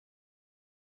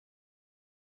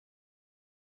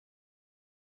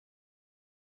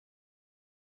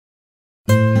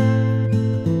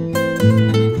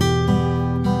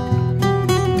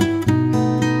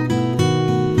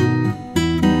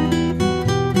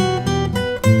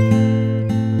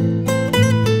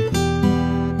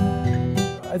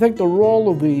think the role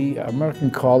of the American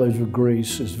College of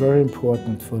Greece is very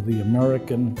important for the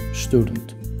American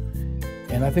student.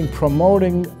 And I think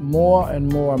promoting more and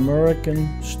more American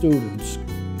students,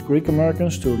 Greek-American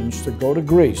students, to go to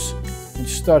Greece and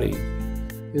study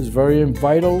is very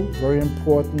vital, very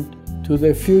important to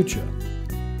their future.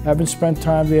 Having spent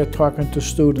time there talking to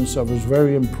students, I was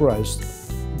very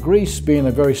impressed. Greece, being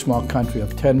a very small country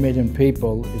of 10 million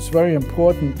people, it's very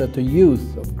important that the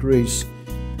youth of Greece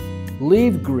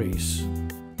leave Greece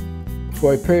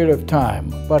for a period of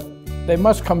time, but they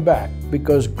must come back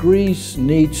because Greece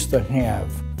needs to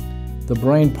have the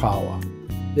brain power.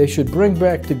 They should bring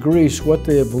back to Greece what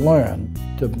they have learned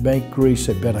to make Greece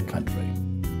a better country.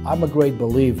 I'm a great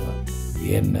believer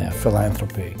in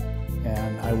philanthropy,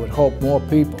 and I would hope more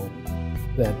people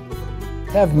that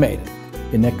have made it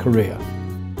in their career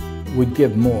would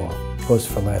give more towards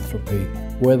philanthropy,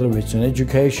 whether it's in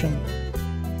education,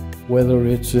 whether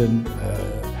it's in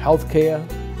healthcare,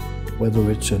 whether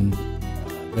it's in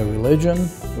their religion,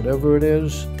 whatever it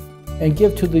is, and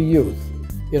give to the youth.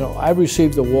 You know, I've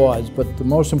received awards, but the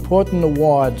most important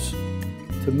awards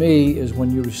to me is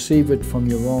when you receive it from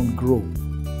your own group.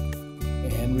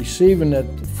 And receiving it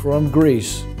from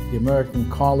Greece, the American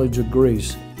College of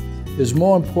Greece, is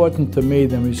more important to me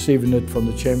than receiving it from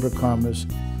the Chamber of Commerce,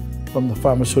 from the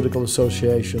Pharmaceutical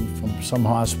Association, from some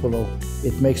hospital.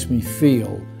 It makes me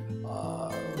feel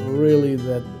really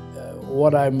that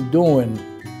what I'm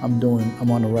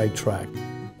on the right track.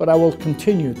 But I will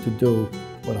continue to do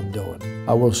what I'm doing.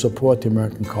 I will support the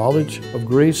American College of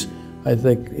Greece. I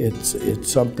think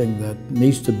it's something that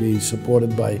needs to be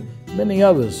supported by many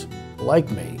others like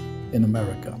me in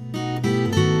America.